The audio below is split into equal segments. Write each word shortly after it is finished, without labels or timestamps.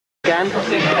again.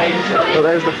 So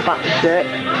there's the fat chick.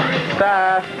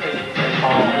 There.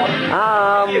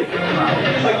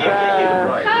 There.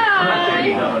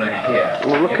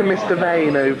 Well, look at Mr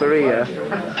Vane over here.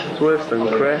 It's worse than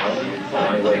Chris.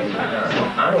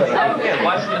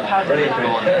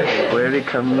 Where he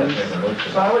comes. Look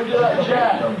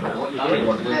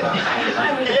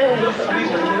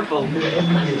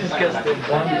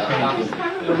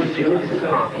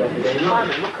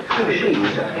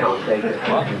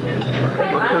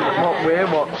at what we're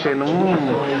watching.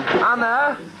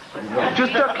 Anna,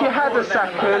 just duck your head a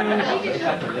second.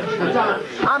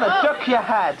 Anna, duck your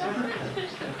head.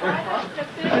 Do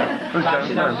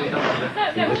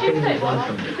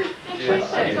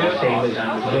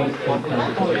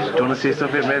you want to see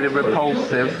something really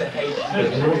repulsive?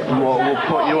 What will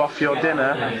put you off your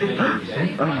dinner?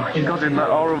 Oh my god, isn't that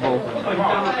horrible? The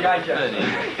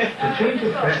change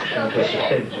of fraction of a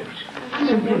percentage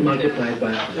simply multiplied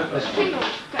by 100.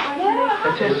 A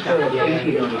test score of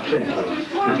 18 out of 20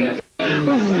 will be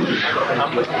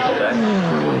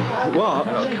what?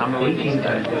 18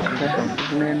 times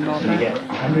you get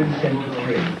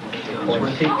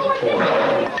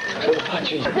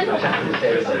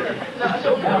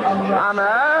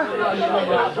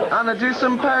 173.64. Anna, do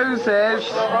some poses.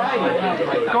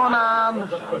 Go on, Anne.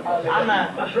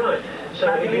 Anna. That's right. So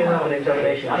if you have an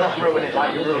examination, I'm not throwing it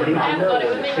like you're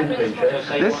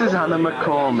This is Anna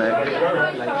McCormick.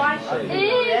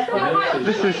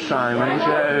 This is Simon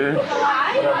Jones.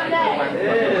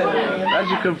 As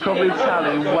you can probably tell,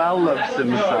 he well loves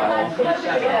himself.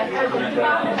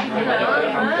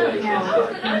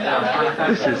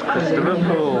 This is Christopher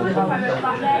Poole,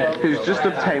 who's just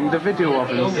obtained a video of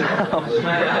himself.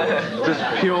 Just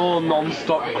pure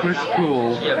non-stop Chris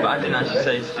Poole. Yeah, but I didn't actually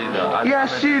say to do that.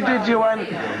 Yes, you did. You went,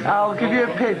 I'll give you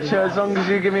a picture as long as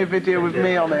you give me a video with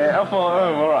me on it. I thought,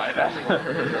 oh, alright then.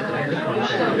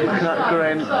 Isn't that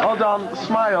great? Hold on,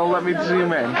 smile, let me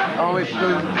zoom in. Oh, it's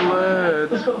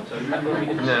blurred.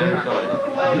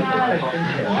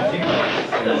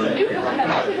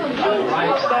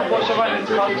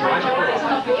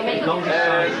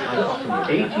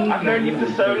 I've known you for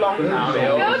so long now.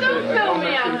 No, don't film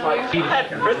me,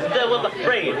 Andrew. Bristol was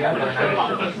afraid. I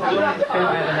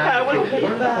was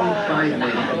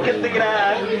kissing it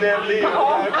out.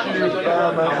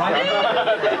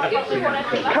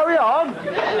 Carry on!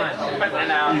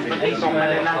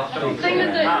 Sing the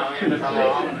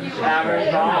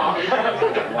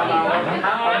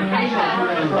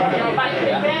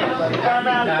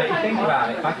Think about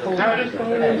it.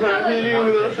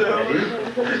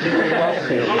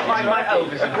 Like my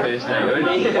Elvis impersonator.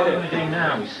 What we do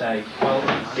now is say, well,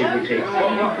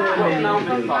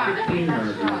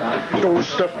 Don't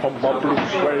step on my blue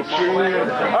suede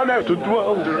shoes. I know the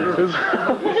world is.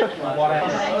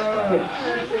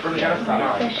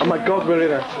 Oh my god, we're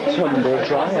in a tumble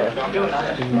dryer.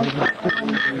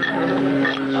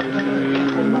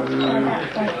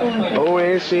 Oh,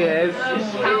 here she is.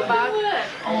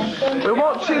 We're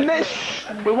watching this.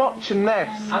 We're watching this.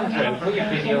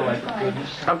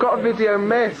 I've got a video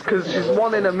miss because she's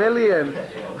 1 in a million.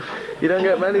 You don't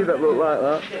get many that look like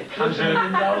that.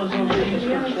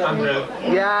 Andrew.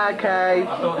 Yeah, okay. I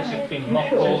thought this had been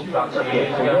mothballed about 2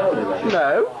 years ago.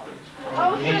 No.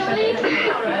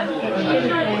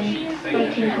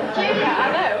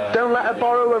 Don't let her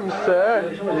borrow them, sir.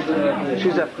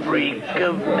 She's a freak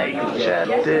of nature.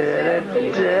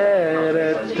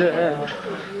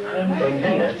 And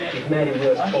here, if Mary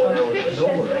works 4 hours at the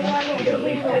normal rate, you get at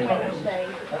least 10 pounds.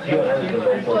 Your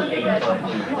answer is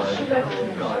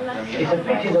 1.8525. It's a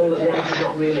pity though that Mary's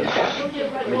not really. I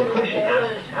mean, the question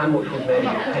asked how much would Mary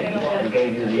get paid and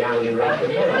gave you the hourly rate of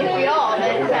pay. If we are,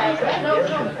 then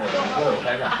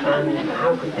And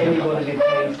how could anybody be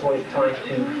paid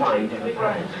 0.525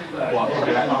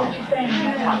 pounds?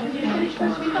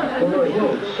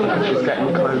 She's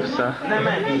getting closer.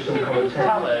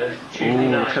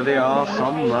 Ooh, look at the arse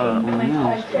on that.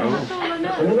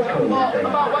 Another common mistake.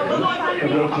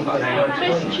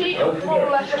 Miss Cheat, more or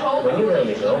less told me.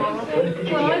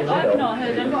 I've not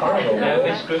heard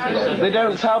anything. They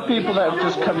don't tell people that have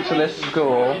just come to this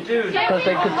school because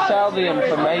they could sell the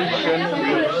information.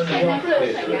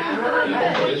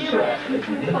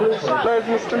 Where's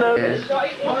Mr Noden?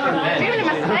 You're in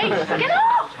my face. Get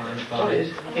off!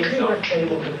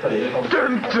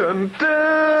 Dun dun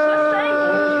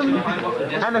dun!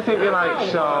 Anything you like,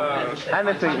 Sean.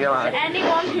 Anything you like.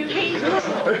 Anyone who reads it.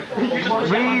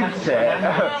 Reads it.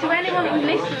 To anyone who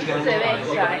listens to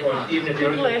it, right?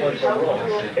 Good luck. Shut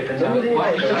up. I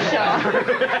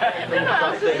don't know what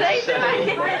else to say to me.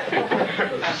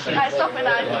 Right, stop it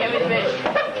now, get rid of it.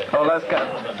 Oh, let's get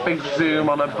a big zoom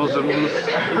on her bosoms.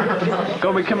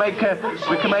 Go, we can make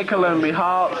a Lonely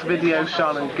Hearts video,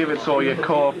 Sean, and give it to all your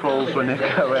corporals when you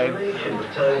go in.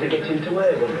 Time to get into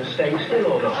where we're staying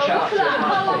still or not.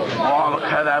 Oh, look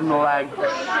at them legs.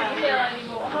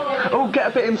 Oh, get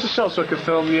a bit into shot so I can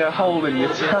film you holding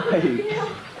your tights.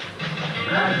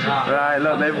 Right,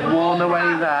 look, they've worn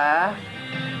away there.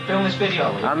 Film this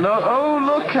video. And look, oh,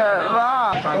 look at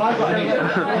that.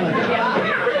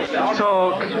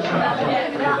 Talk.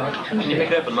 Can you pick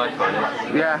it up and microphone it?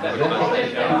 Yeah.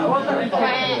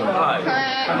 Hi.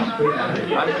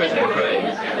 I'm Chris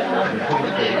Bryn.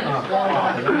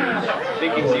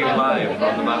 Speaking to you live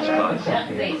on the master class.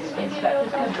 That's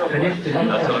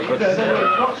all I've got to say.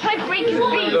 Try break his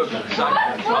feet. Look,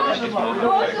 side, I'll just get more.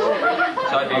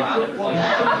 Side view.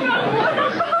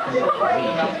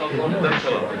 That's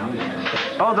all.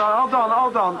 Hold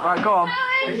on. Right, go on.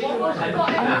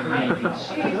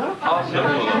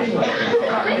 Arsenal.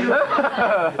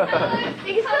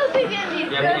 You can still see the end of your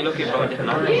Yeah, but you're looking for a different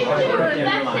angle.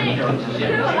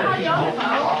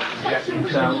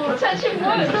 Touch him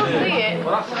once, still see it.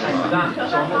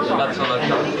 That's all I've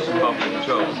got. Above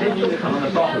control.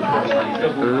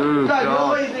 Ooh,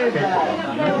 God.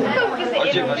 I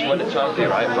do much want to try and do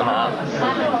right for that.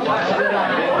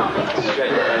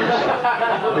 Straight.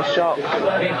 Very shocked.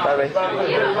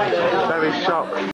 Very shocked.